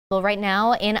Well, right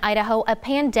now in Idaho, a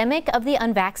pandemic of the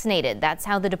unvaccinated. That's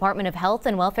how the Department of Health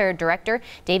and Welfare Director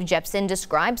Dave Jeppesen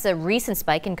describes the recent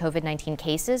spike in COVID-19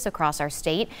 cases across our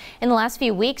state. In the last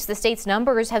few weeks, the state's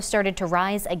numbers have started to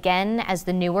rise again as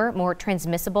the newer, more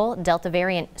transmissible Delta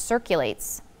variant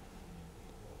circulates.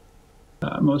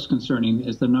 Most concerning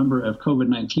is the number of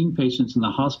COVID-19 patients in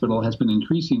the hospital has been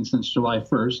increasing since July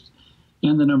 1st,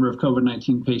 and the number of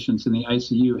COVID-19 patients in the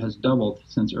ICU has doubled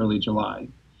since early July.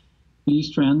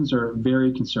 These trends are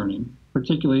very concerning,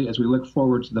 particularly as we look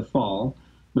forward to the fall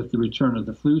with the return of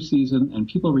the flu season and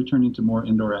people returning to more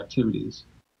indoor activities.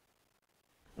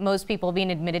 Most people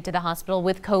being admitted to the hospital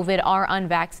with COVID are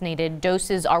unvaccinated.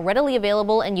 Doses are readily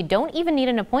available, and you don't even need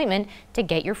an appointment to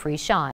get your free shot.